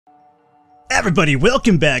Everybody,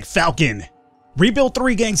 welcome back, Falcon! Rebuild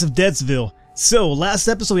 3 Gangs of Deadsville. So, last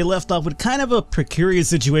episode we left off with kind of a precarious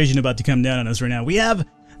situation about to come down on us right now.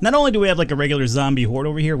 Not only do we have like a regular zombie horde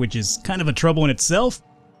over here, which is kind of a trouble in itself,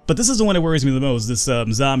 but this is the one that worries me the most, this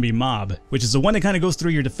zombie mob, which is the one that kind of goes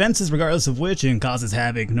through your defenses regardless of which and causes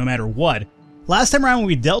havoc no matter what. Last time around when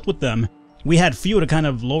we dealt with them, we had fuel to kind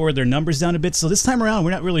of lower their numbers down a bit, so this time around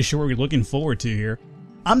we're not really sure what we're looking forward to here.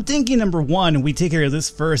 I'm thinking number one, we take care of this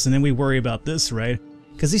first and then we worry about this, right?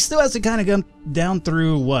 Because he still has to kind of come down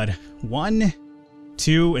through, what, 1,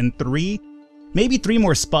 2, and 3? Maybe 3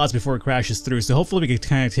 more spots before it crashes through, so hopefully we can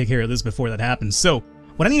kind of take care of this before that happens. So,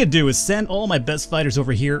 what I need to do is send all my best fighters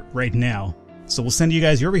over here right now. So we'll send you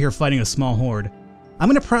guys, you're over here fighting a small horde. I'm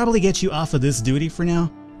going to probably get you off of this duty for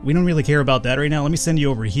now. We don't really care about that right now. Let me send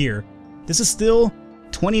you over here. This is still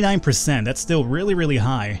 29%, that's still really, really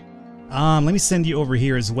high. Let me send you over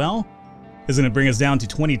here as well. This is going to bring us down to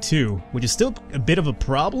 22, which is still a bit of a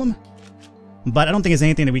problem, but I don't think it's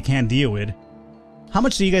anything that we can't deal with. How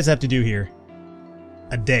much do you guys have to do here?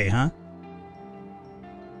 A day, huh?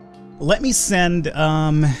 Let me send,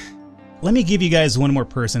 let me give you guys one more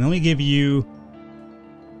person. Let me give you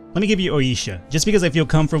Oisha, just because I feel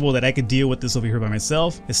comfortable that I could deal with this over here by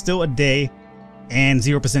myself. It's still a day and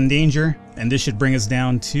 0% danger, and this should bring us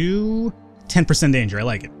down to 10% danger. I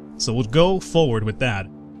like it. So we'll go forward with that.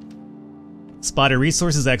 Spotted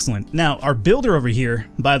resources, excellent. Now, our builder over here,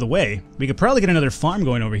 by the way, we could probably get another farm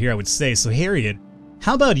going over here, I would say. So Harriet,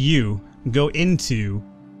 how about you go into,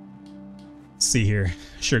 let's see here,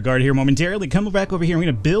 sure, guard here momentarily, come back over here. We're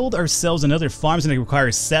going to build ourselves another farm. It's going to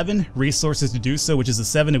require 7 resources to do so, which is the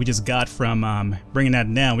 7 that we just got from bringing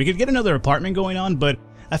that down. We could get another apartment going on, but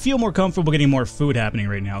I feel more comfortable getting more food happening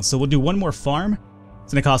right now. So we'll do one more farm.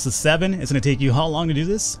 It's going to cost us 7. It's going to take you how long to do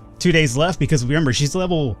this? 2 days left, because remember, she's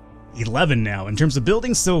level 11 now in terms of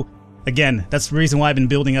building. So again, that's the reason why I've been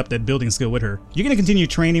building up that building skill with her. You're going to continue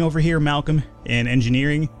training over here, Malcolm, in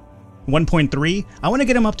engineering. 1.3. I want to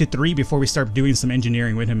get him up to 3 before we start doing some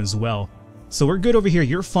engineering with him as well. So we're good over here.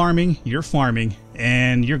 You're farming,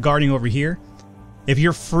 and you're guarding over here. If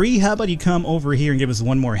you're free, how about you come over here and give us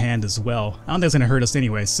one more hand as well? I don't think it's going to hurt us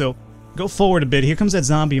anyway, so go forward a bit. Here comes that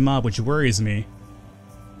zombie mob, which worries me.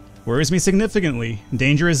 Worries me significantly.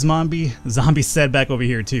 Dangerous zombie set back over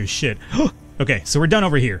here too. Shit. Okay, so we're done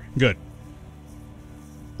over here. Good.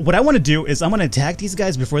 What I want to do is I'm going to attack these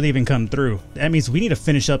guys before they even come through. That means we need to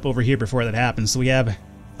finish up over here before that happens. So we have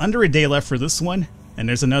under a day left for this one, and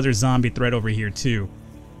there's another zombie threat over here too.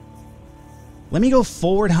 Let me go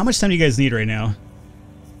forward. How much time do you guys need right now?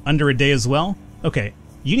 Under a day as well? Okay,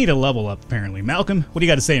 you need a level up apparently. Malcolm, what do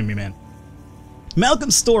you got to say to me, man?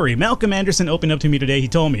 Malcolm's story. Malcolm Anderson opened up to me today. He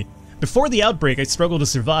told me, before the outbreak, I struggled to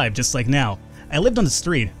survive, just like now. I lived on the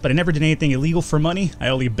street, but I never did anything illegal for money. I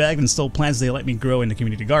only begged and stole plants they let me grow in the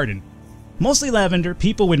community garden. Mostly lavender,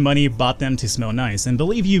 people with money bought them to smell nice, and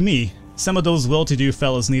believe you me, some of those well-to-do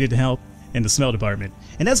fellows needed help in the smell department.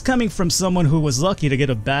 And that's coming from someone who was lucky to get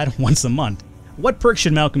a bath once a month. What perks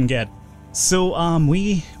should Malcolm get? So,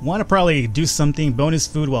 we want to probably do something, bonus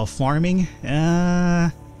food while farming.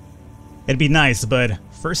 It'd be nice, but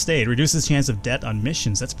first aid reduces chance of death on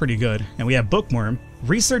missions. That's pretty good. And we have bookworm,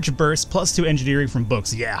 research burst, +2 engineering from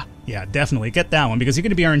books. Yeah, definitely get that one because you're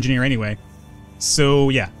going to be our engineer anyway. So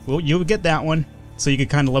yeah, well, you'll get that one, so you can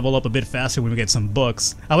kind of level up a bit faster when we get some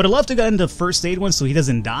books. I would have loved to get into first aid one so he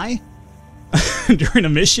doesn't die during a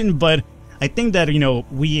mission, but I think that, you know,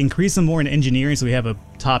 we increase him more in engineering so we have a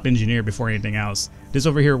top engineer before anything else. This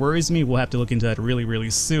over here worries me. We'll have to look into that really,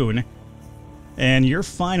 really soon. And you're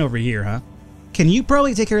fine over here, huh? Can you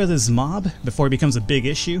probably take care of this mob before it becomes a big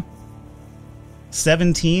issue?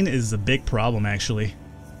 17 is a big problem, actually.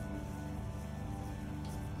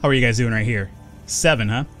 How are you guys doing right here? 7,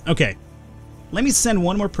 huh? Okay. Let me send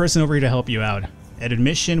one more person over here to help you out. At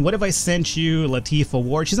admission, what if I sent you Latifah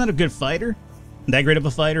Ward? She's not a good fighter. That great of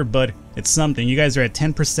a fighter, but it's something. You guys are at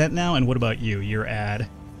 10% now, and what about you? You're at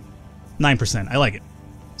 9%. I like it.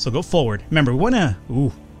 So go forward. Remember, we wanna...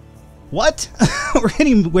 Ooh. What?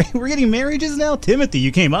 we're getting marriages now? Timothy,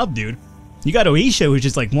 you came up, dude. You got Oisha, who's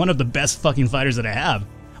just like one of the best fucking fighters that I have.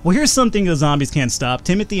 Well, here's something the zombies can't stop.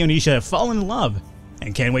 Timothy and Oisha have fallen in love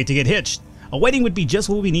and can't wait to get hitched. A wedding would be just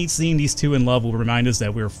what we need. Seeing these two in love will remind us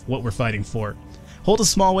that what we're fighting for. Hold a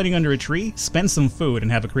small wedding under a tree, spend some food,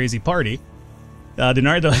 and have a crazy party.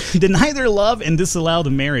 Deny their love and disallow the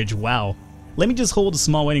marriage. Wow. Let me just hold a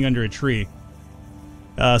small wedding under a tree.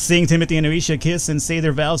 Seeing Timothy and Oisha kiss and say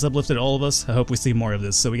their vows uplifted all of us. I hope we see more of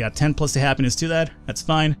this. So we got 10 plus to happiness to that. That's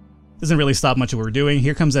fine. Doesn't really stop much of what we're doing.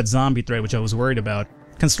 Here comes that zombie threat, which I was worried about.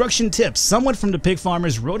 Construction tips. Someone from the pig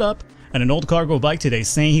farmers wrote up on an old cargo bike today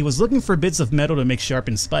saying he was looking for bits of metal to make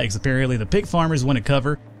sharpened spikes. Apparently the pig farmers want to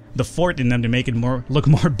cover the fort in them to make it look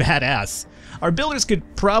more badass. Our builders could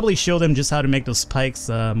probably show them just how to make those spikes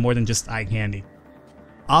more than just eye candy.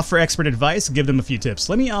 Offer expert advice, give them a few tips.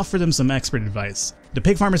 Let me offer them some expert advice. The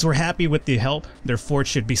pig farmers were happy with the help. Their fort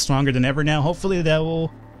should be stronger than ever now. Hopefully that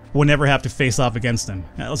we'll never have to face off against them.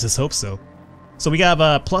 Let's just hope so. So we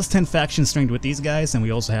have plus 10 faction strength with these guys, and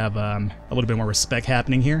we also have a little bit more respect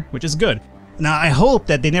happening here, which is good. Now I hope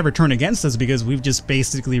that they never turn against us because we've just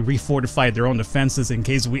basically refortified their own defenses in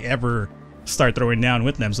case we ever start throwing down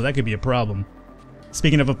with them, so that could be a problem.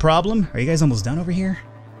 Speaking of a problem, are you guys almost done over here?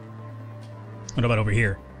 What about over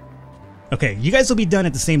here? Okay, you guys will be done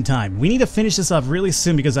at the same time. We need to finish this off really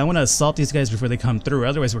soon because I want to assault these guys before they come through,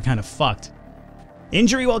 otherwise we're kind of fucked.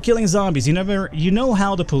 Injury while killing zombies. You know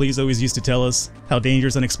how the police always used to tell us how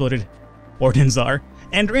dangerous unexploded ordnance are?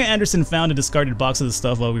 Andrea Anderson found a discarded box of the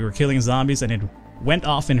stuff while we were killing zombies and it went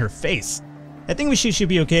off in her face. I think she should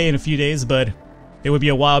be okay in a few days, but it would be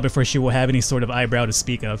a while before she will have any sort of eyebrow to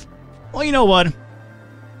speak of. Well, you know what?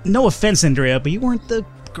 No offense, Andrea, but you weren't the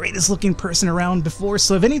greatest looking person around before,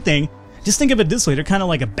 so if anything, just think of it this way, they're kind of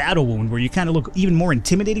like a battle wound where you kind of look even more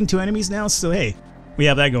intimidating to enemies now, so hey, we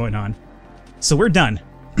have that going on. So we're done.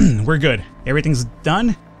 We're good. Everything's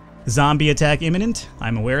done. Zombie attack imminent,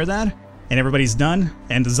 I'm aware of that, and everybody's done,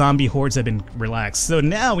 and the zombie hordes have been relaxed, so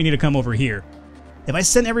now we need to come over here. If I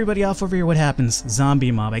send everybody off over here, what happens?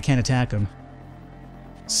 Zombie mob, I can't attack them.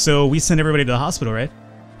 So we send everybody to the hospital, right?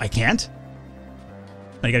 I can't?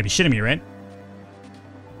 Oh, you gotta be shitting me, right?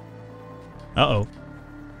 Uh-oh.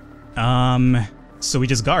 So we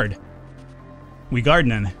just guard. We guard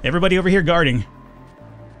none. Everybody over here guarding.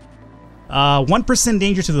 1%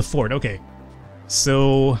 danger to the fort, okay.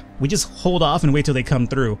 So we just hold off and wait till they come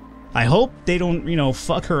through. I hope they don't, you know,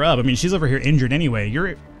 fuck her up. I mean, she's over here injured anyway.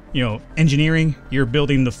 You're, you know, engineering, you're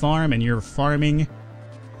building the farm, and you're farming.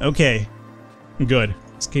 Okay, good.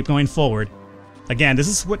 Let's keep going forward. Again, this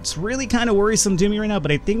is what's really kind of worrisome to me right now,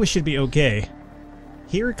 but I think we should be okay.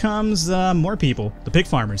 Here comes more people, the pig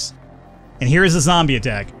farmers. And here is a zombie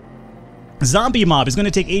attack. Zombie mob is going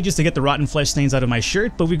to take ages to get the rotten flesh stains out of my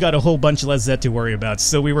shirt, but we've got a whole bunch less Zed to worry about,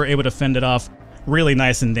 so we were able to fend it off really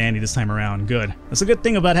nice and dandy this time around. Good. That's a good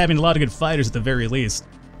thing about having a lot of good fighters at the very least.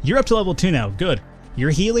 You're up to level 2 now. Good. Your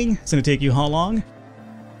healing is going to take you how long?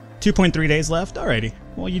 2.3 days left? Alrighty.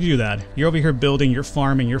 Well, you do that. You're over here building, you're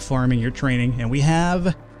farming, you're training, and we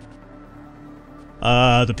have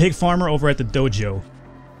the pig farmer over at the dojo.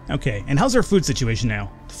 Okay, and how's our food situation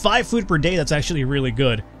now? 5 food per day, that's actually really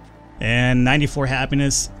good. And 94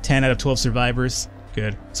 happiness, 10 out of 12 survivors.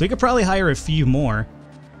 Good. So we could probably hire a few more.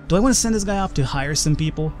 Do I want to send this guy off to hire some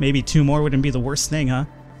people? Maybe 2 more wouldn't be the worst thing, huh?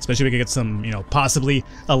 Especially if we could get some, you know, possibly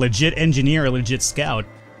a legit engineer, a legit scout.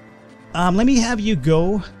 Let me have you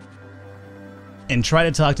go and try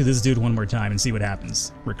to talk to this dude one more time and see what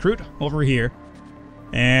happens. Recruit over here.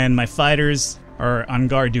 And my fighters are on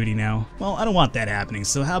guard duty now. Well, I don't want that happening,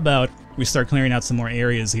 so how about we start clearing out some more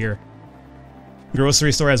areas here.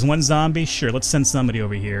 Grocery store has 1 zombie. Sure, let's send somebody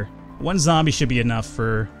over here. 1 zombie should be enough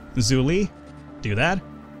for Zuli. Do that.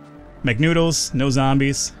 McNoodles, no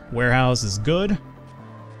zombies. Warehouse is good.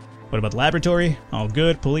 What about laboratory? All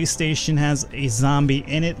good. Police station has a zombie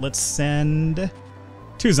in it. Let's send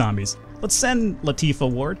 2 zombies. Let's send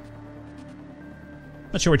Latifah Ward.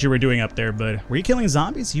 Not sure what you were doing up there, but were you killing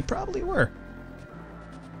zombies? You probably were.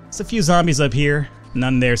 There's a few zombies up here.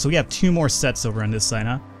 None there. So we have 2 more sets over on this side,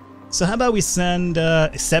 huh? So how about we send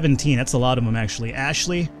 17? That's a lot of them, actually.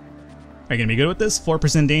 Ashley, are you going to be good with this?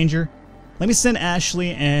 4% danger. Let me send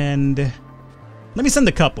Ashley and let me send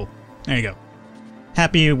the couple. There you go.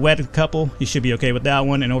 Happy wedded couple. You should be okay with that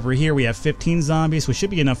one. And over here we have 15 zombies, which should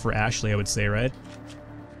be enough for Ashley, I would say, right?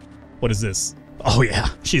 What is this? Oh yeah,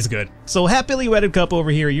 she's good. So happily wedded couple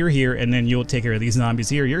over here, you're here, and then you'll take care of these zombies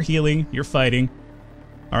here. You're healing, you're fighting.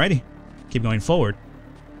 Alrighty, keep going forward.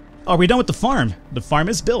 Oh, are we done with the farm? The farm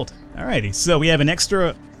is built. Alrighty, so we have an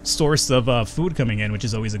extra source of food coming in, which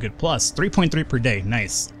is always a good plus. 3.3 per day,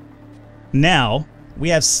 nice. Now, we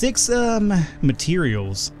have 6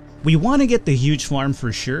 materials. We want to get the huge farm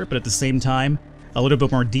for sure, but at the same time, a little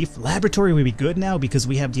bit more deep. Laboratory would be good now because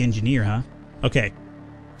we have the engineer, huh? Okay,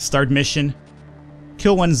 start mission.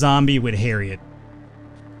 Kill 1 zombie with Harriet.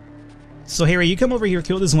 So Harry, you come over here,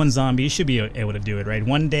 kill this 1 zombie. You should be able to do it, right?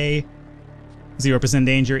 1 day, 0%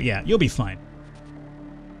 danger. Yeah, you'll be fine.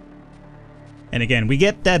 And again, we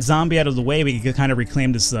get that zombie out of the way, we can kind of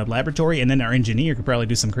reclaim this laboratory, and then our engineer could probably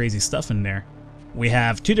do some crazy stuff in there. We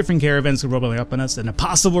have 2 different caravans rolling up on us, and a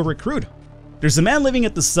possible recruit. There's a man living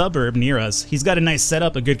at the suburb near us. He's got a nice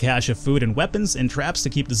setup, a good cache of food and weapons, and traps to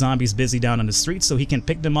keep the zombies busy down on the streets so he can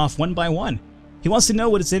pick them off one by one. He wants to know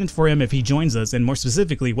what it's in it for him if he joins us, and more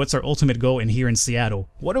specifically, what's our ultimate goal in here in Seattle.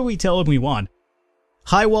 What do we tell him we want?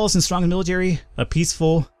 High walls and strong military, a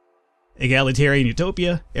peaceful, egalitarian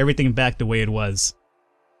utopia, everything back the way it was.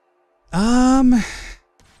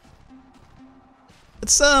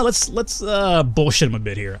 Let's bullshit him a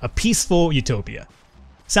bit here. A peaceful utopia.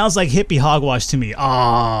 Sounds like hippie hogwash to me.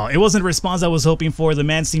 Oh, it wasn't a response I was hoping for. The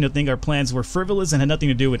man seemed to think our plans were frivolous and had nothing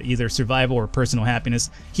to do with either survival or personal happiness.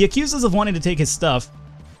 He accused us of wanting to take his stuff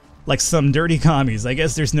like some dirty commies. I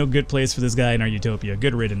guess there's no good place for this guy in our utopia.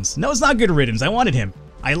 Good riddance. No, it's not good riddance. I wanted him.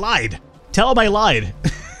 I lied. Tell him I lied.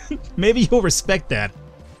 Maybe you'll respect that.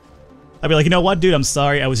 I'd be like, you know what, dude? I'm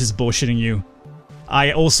sorry. I was just bullshitting you.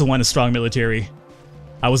 I also want a strong military.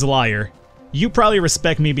 I was a liar. You probably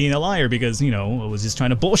respect me being a liar because, you know, I was just trying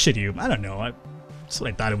to bullshit you. I don't know. That's what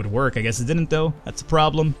I thought it would work. I guess it didn't, though. That's a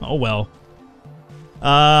problem. Oh, well.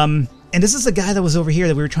 And this is the guy that was over here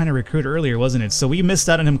that we were trying to recruit earlier, wasn't it? So we missed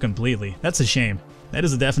out on him completely. That's a shame. That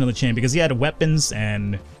is a definite shame because he had weapons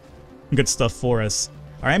and good stuff for us.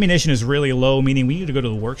 Our ammunition is really low, meaning we need to go to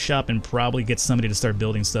the workshop and probably get somebody to start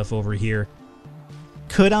building stuff over here.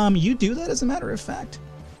 Could, you do that as a matter of fact?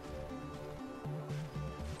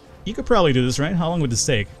 You could probably do this, right? How long would this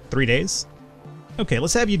take? 3 days? Okay,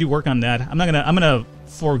 let's have you do work on that. I'm gonna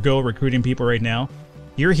forego recruiting people right now.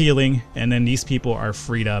 You're healing, and then these people are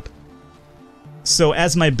freed up. So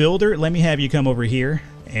as my builder, let me have you come over here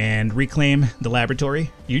and reclaim the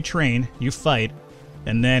laboratory. You train, you fight,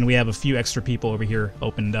 and then we have a few extra people over here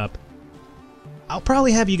opened up. I'll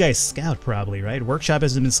probably have you guys scout probably, right? Workshop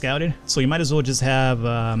hasn't been scouted, so you might as well just have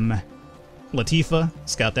Latifah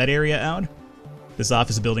scout that area out. This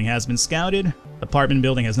office building has been scouted. Apartment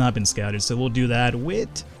building has not been scouted, so we'll do that with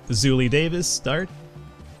Zuli Davis. Start.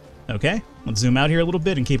 Okay, let's zoom out here a little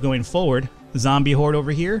bit and keep going forward. Zombie horde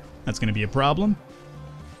over here. That's going to be a problem.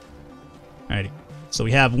 Alrighty. So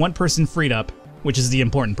we have one person freed up, which is the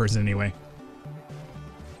important person anyway.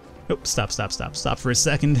 Oh, stop for a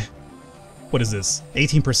second. What is this?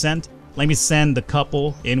 18%? Let me send the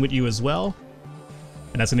couple in with you as well.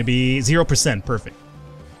 And that's going to be 0%. Perfect.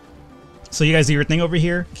 So you guys do your thing over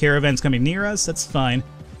here. Caravan's coming near us. That's fine.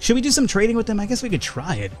 Should we do some trading with them? I guess we could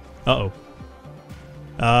try it. Uh-oh.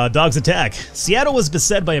 Dogs attack. Seattle was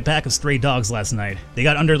beset by a pack of stray dogs last night. They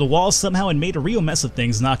got under the walls somehow and made a real mess of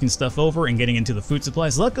things, knocking stuff over and getting into the food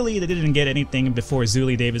supplies. Luckily, they didn't get anything before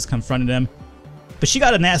Zuli Davis confronted them. But she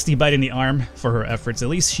got a nasty bite in the arm for her efforts. At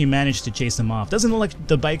least she managed to chase them off. Doesn't look like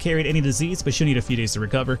the bite carried any disease, but she'll need a few days to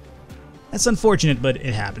recover. That's unfortunate, but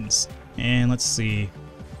it happens. And let's see.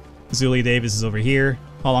 Zuli Davis is over here.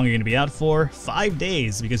 How long are you going to be out for? 5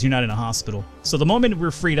 days, because you're not in a hospital. So the moment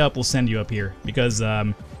we're freed up, we'll send you up here. Because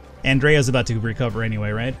Andrea's about to recover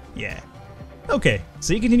anyway, right? Yeah. Okay,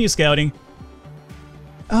 so you continue scouting.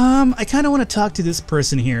 I kind of want to talk to this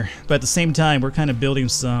person here. But at the same time, we're kind of building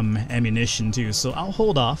some ammunition too. So I'll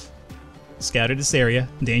hold off. Scouted this area.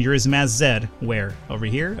 Danger is Mass Z. Where? Over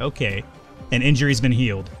here? Okay. And injury's been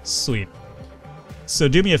healed. Sweet. So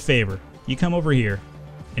do me a favor. You come over here.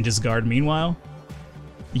 And just guard. Meanwhile,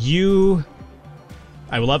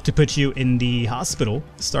 I would love to put you in the hospital.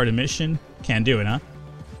 Start a mission. Can't do it, huh?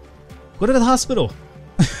 Go to the hospital.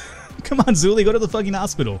 Come on, Zuli, go to the fucking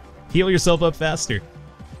hospital. Heal yourself up faster.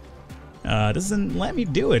 Doesn't let me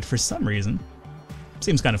do it for some reason.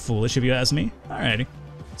 Seems kind of foolish if you ask me. Alrighty.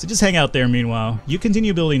 So just hang out there meanwhile. You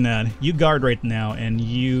continue building that. You guard right now, and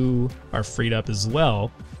you are freed up as well.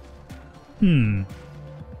 Can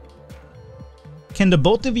the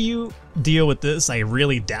both of you deal with this? I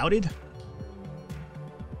really doubt it.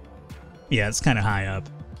 Yeah, it's kind of high up.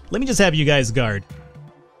 Let me just have you guys guard.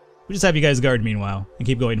 We'll just have you guys guard meanwhile and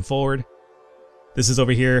keep going forward. This is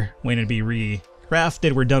over here waiting to be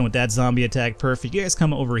recrafted. We're done with that zombie attack. Perfect. You guys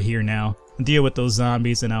come over here now and deal with those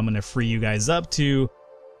zombies, and I'm going to free you guys up to...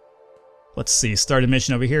 Let's see. Start a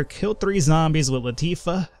mission over here. Kill 3 zombies with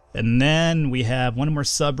Latifah. And then we have one more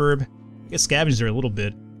suburb. Get scavenged a little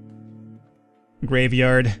bit.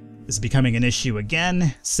 Graveyard is becoming an issue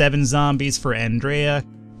again. 7 zombies for Andrea.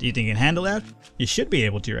 Do you think you can handle that? You should be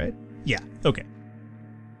able to, right? Yeah, okay.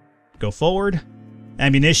 Go forward.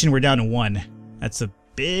 Ammunition, we're down to 1. That's a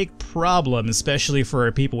big problem, especially for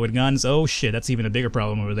our people with guns. Oh shit, that's even a bigger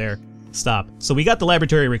problem over there. Stop. So we got the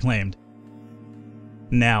laboratory reclaimed.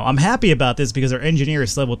 Now, I'm happy about this because our engineer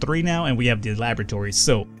is level 3 now and we have the laboratory.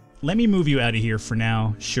 So, let me move you out of here for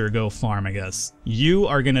now. Sure, go farm, I guess. You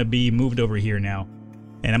are going to be moved over here now.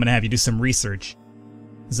 And I'm going to have you do some research.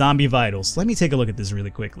 Zombie vitals. Let me take a look at this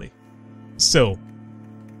really quickly. So,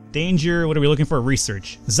 Danger, what are we looking for?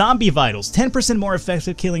 Research. Zombie vitals, 10% more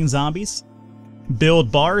effective killing zombies.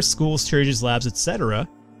 Build bars, schools, churches, labs, etc.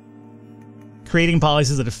 Creating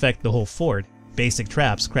policies that affect the whole fort. Basic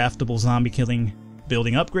traps, craftable zombie killing,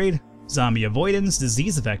 building upgrade, zombie avoidance,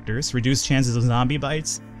 disease vectors, reduced chances of zombie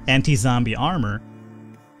bites, anti-zombie armor,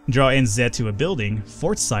 draw in Z to a building,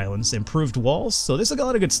 fort silence, improved walls, so there's like a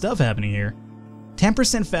lot of good stuff happening here.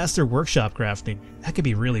 10% faster workshop crafting, that could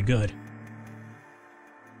be really good.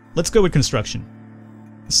 Let's go with construction.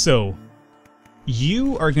 So,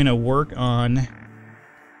 you are gonna work on...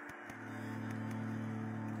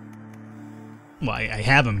 Well, I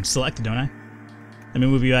have them selected, don't I? Let me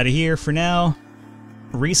move you out of here for now.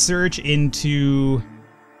 Research into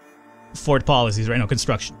fort policies, right? No,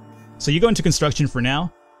 construction. So you go into construction for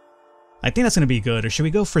now. I think that's going to be good. Or should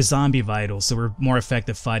we go for zombie vitals so we're more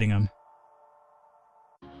effective fighting them?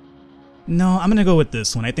 No, I'm going to go with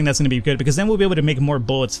this one. I think that's going to be good because then we'll be able to make more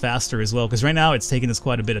bullets faster as well. Because right now it's taking us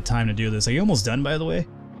quite a bit of time to do this. Are you almost done, by the way?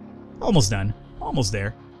 Almost done. Almost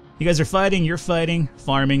there. You guys are fighting, you're fighting,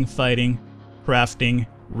 farming, fighting, crafting,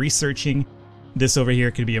 researching. This over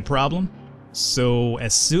here could be a problem. So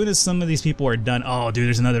as soon as some of these people are done... Oh, dude,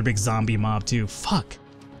 there's another big zombie mob too. Fuck.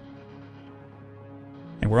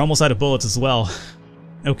 And we're almost out of bullets as well.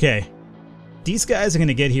 Okay. These guys are going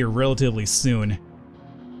to get here relatively soon.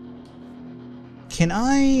 Can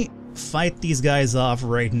I fight these guys off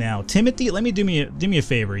right now? Timothy, let me do me a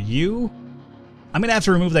favor. You... I'm going to have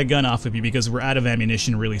to remove that gun off of you because we're out of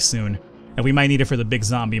ammunition really soon. And we might need it for the big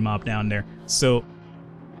zombie mob down there. So,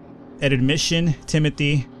 edit mission,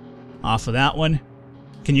 Timothy... Off of that one.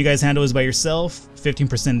 Can you guys handle this by yourself?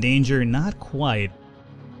 15% danger? Not quite.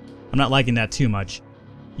 I'm not liking that too much.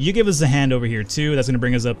 You give us a hand over here too. That's going to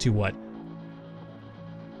bring us up to what?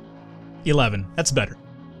 11. That's better.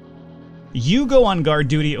 You go on guard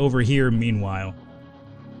duty over here meanwhile.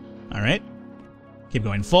 Alright. Keep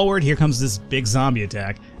going forward. Here comes this big zombie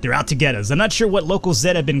attack. They're out to get us. I'm not sure what local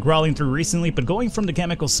Zed have been crawling through recently, but going from the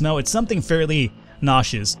chemical smell, it's something fairly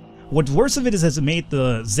nauseous. What's worse of it is it made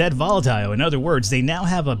the Zed volatile. In other words, they now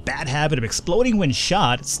have a bad habit of exploding when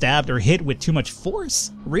shot, stabbed, or hit with too much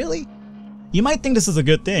force? Really? You might think this is a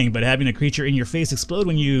good thing, but having a creature in your face explode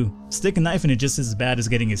when you stick a knife in it just as bad as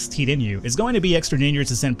getting its teeth in you. It's going to be extra dangerous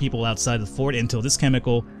to send people outside the fort until this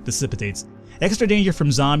chemical dissipates. Extra danger from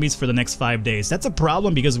zombies for the next 5 days. That's a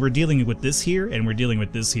problem because we're dealing with this here, and we're dealing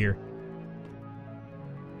with this here.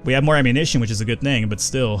 We have more ammunition, which is a good thing, but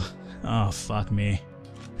still. Oh, fuck me.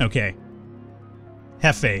 Okay.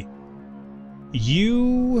 Hefe.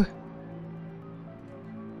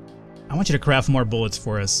 I want you to craft more bullets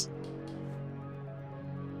for us.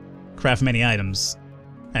 Craft many items.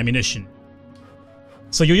 Ammunition.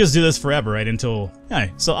 So you'll just do this forever, right? Until...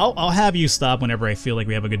 Alright, so I'll have you stop whenever I feel like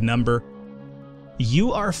we have a good number.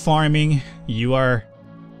 You are farming. You are...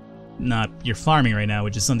 You're farming right now,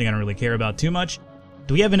 which is something I don't really care about too much.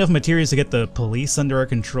 Do we have enough materials to get the police under our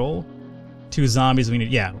control? 2 zombies we need...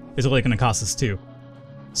 Yeah, it's only going to cost us 2.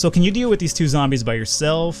 So can you deal with these 2 zombies by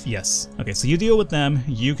yourself? Yes. Okay, so you deal with them.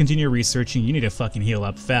 You continue researching. You need to fucking heal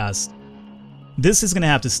up fast. This is going to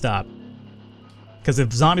have to stop. Because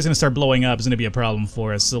if zombies are going to start blowing up, it's going to be a problem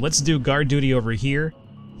for us. So let's do guard duty over here.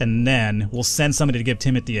 And then we'll send somebody to give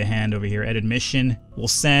Timothy a hand over here. Edit mission. We'll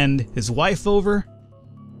send his wife over.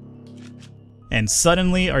 And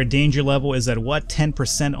suddenly our danger level is at what?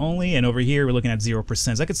 10% only? And over here we're looking at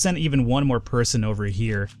 0%. So I could send even one more person over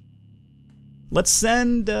here. Let's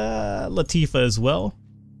send Latifah as well.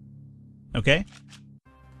 Okay.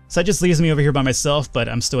 So that just leaves me over here by myself, but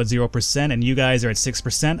I'm still at 0% and you guys are at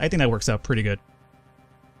 6%. I think that works out pretty good.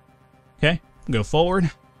 Okay, go forward.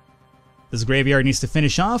 This graveyard needs to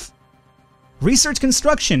finish off. Research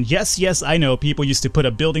construction. Yes, yes, I know people used to put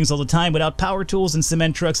up buildings all the time without power tools and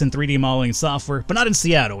cement trucks and 3D modeling software, but not in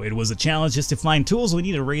Seattle. It was a challenge just to find tools we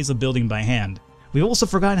need to raise a building by hand. We've also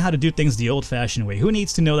forgotten how to do things the old-fashioned way. Who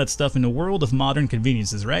needs to know that stuff in the world of modern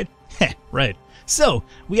conveniences, right? Heh, right. So,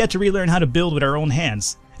 we had to relearn how to build with our own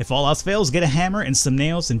hands. If all else fails, get a hammer and some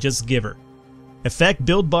nails and just give her. Effect,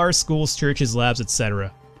 build bars, schools, churches, labs,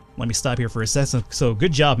 etc. Let me stop here for a second. So,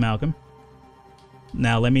 good job, Malcolm.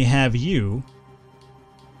 Now, let me have you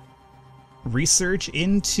research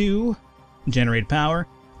into generate power.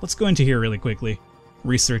 Let's go into here really quickly.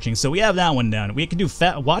 Researching. So we have that one down. We can do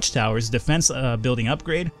watchtowers, defense building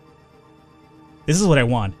upgrade. This is what I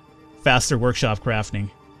want. Faster workshop crafting.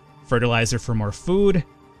 Fertilizer for more food.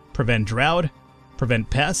 Prevent drought. Prevent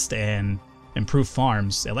pest. And improve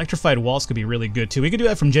farms. Electrified walls could be really good too. We could do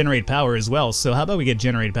that from generate power as well. So how about we get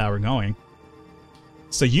generate power going?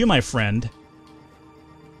 So you, my friend,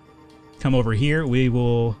 come over here. We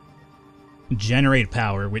will generate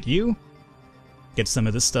power with you. Get some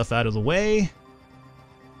of this stuff out of the way.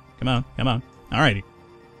 Come on, come on. Alrighty.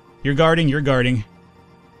 You're guarding, you're guarding.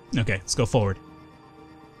 Okay, let's go forward.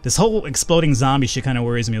 This whole exploding zombie shit kind of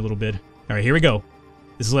worries me a little bit. Alright, here we go.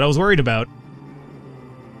 This is what I was worried about.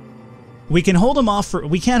 We can't hold them off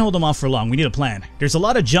for long. We need a plan. There's a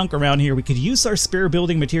lot of junk around here. We could use our spare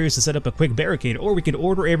building materials to set up a quick barricade, or we could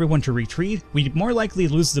order everyone to retreat. We'd more likely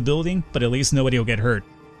lose the building, but at least nobody will get hurt.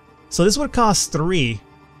 So this would cost 3.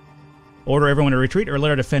 Order everyone to retreat, or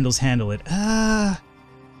let our defenders handle it.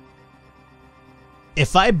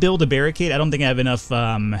 If I build a barricade, I don't think I have enough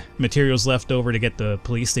materials left over to get the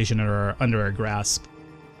police station under our grasp.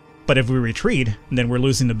 But if we retreat, then we're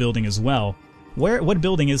losing the building as well. What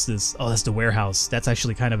building is this? Oh, that's the warehouse. That's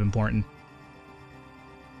actually kind of important.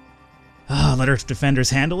 Let our defenders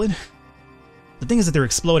handle it. The thing is that they're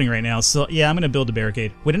exploding right now, so yeah, I'm gonna build a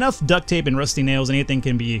barricade. With enough duct tape and rusty nails, anything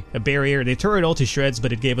can be a barrier. They tore it all to shreds,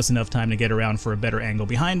 but it gave us enough time to get around for a better angle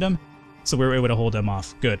behind them, so we were able to hold them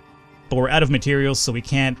off. Good. But we're out of materials, so we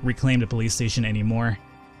can't reclaim the police station anymore.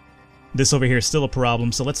 This over here is still a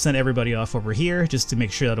problem, so let's send everybody off over here, just to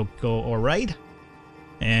make sure that'll go alright.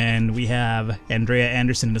 And we have Andrea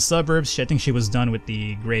Anderson in the suburbs. I think she was done with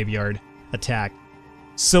the graveyard attack.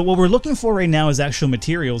 So what we're looking for right now is actual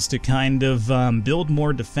materials to kind of build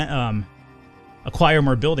more acquire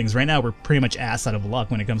more buildings. Right now we're pretty much ass out of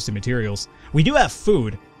luck when it comes to materials. We do have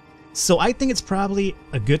food, so I think it's probably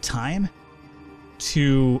a good time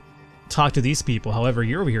to talk to these people. However,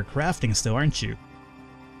 you're over here crafting still, aren't you?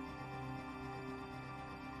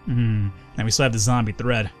 And we still have the zombie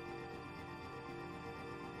thread.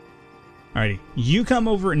 Alrighty, you come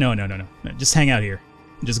over. No, just hang out here.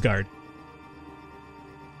 Just guard.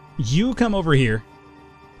 You come over here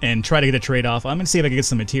and try to get a trade off. I'm gonna see if I can get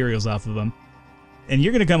some materials off of them. And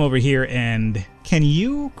you're gonna come over here and can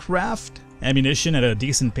you craft ammunition at a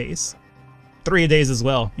decent pace? 3 days as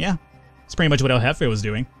well. Yeah, it's pretty much what El Jefe was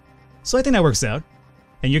doing. So I think that works out.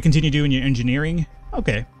 And you continue doing your engineering.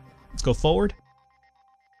 Okay, let's go forward.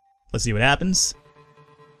 Let's see what happens.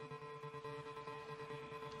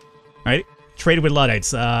 Alright, trade with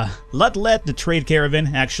Luddites. Ludd led the trade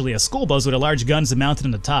caravan, actually a school bus with a large guns mounted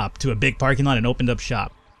on the top, to a big parking lot and opened up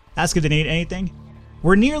shop. Ask if they need anything.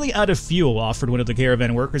 We're nearly out of fuel, offered one of the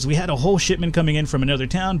caravan workers. We had a whole shipment coming in from another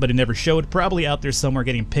town, but it never showed. Probably out there somewhere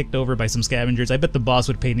getting picked over by some scavengers. I bet the boss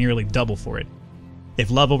would pay nearly double for it. If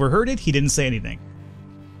Love overheard it, he didn't say anything.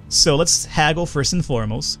 So let's haggle first and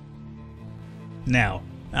foremost. Now,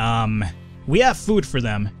 we have food for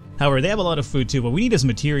them. However, they have a lot of food too. What we need is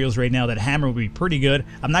materials right now. That hammer would be pretty good.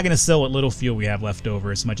 I'm not going to sell what little fuel we have left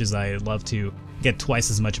over, as much as I'd love to get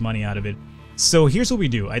twice as much money out of it. So here's what we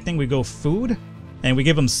do. I think we go food, and we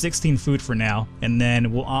give them 16 food for now, and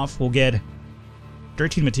then we'll get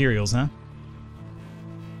 13 materials, huh?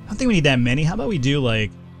 I don't think we need that many. How about we do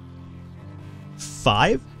like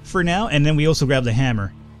 5 for now, and then we also grab the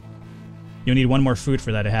hammer. You'll need 1 more food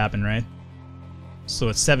for that to happen, right? So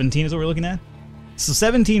it's 17 is what we're looking at? So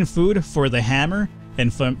 17 food for the hammer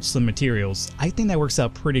and some materials. I think that works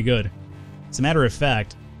out pretty good. As a matter of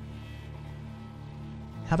fact,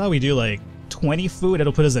 how about we do like 20 food?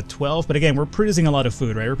 It'll put us at 12, but again, we're producing a lot of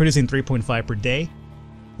food, right? We're producing 3.5 per day.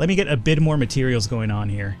 Let me get a bit more materials going on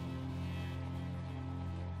here.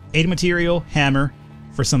 8 material, hammer,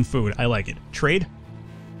 for some food. I like it. Trade?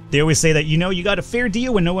 They always say that, you know, you got a fair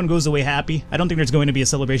deal when no one goes away happy. I don't think there's going to be a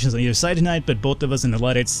celebrations on either side tonight, but both of us in the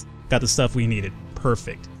Luddites got the stuff we needed.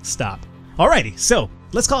 Perfect. Stop. Alrighty, so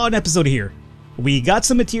let's call it an episode here. We got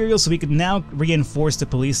some materials, so we can now reinforce the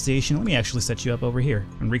police station. Let me actually set you up over here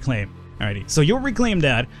and reclaim. Alrighty, so you'll reclaim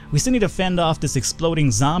that. We still need to fend off this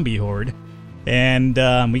exploding zombie horde. And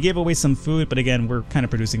we gave away some food, but again, we're kind of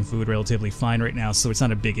producing food relatively fine right now, so it's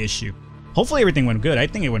not a big issue. Hopefully everything went good. I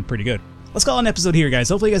think it went pretty good. Let's call it an episode here, guys.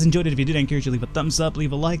 Hopefully you guys enjoyed it. If you did, I encourage you to leave a thumbs up,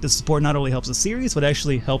 leave a like. The support not only helps the series, but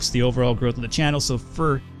actually helps the overall growth of the channel. So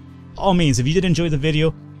for all means, if you did enjoy the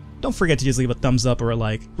video, don't forget to just leave a thumbs up or a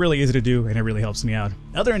like. Really easy to do, and it really helps me out.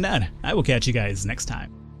 Other than that, I will catch you guys next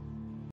time.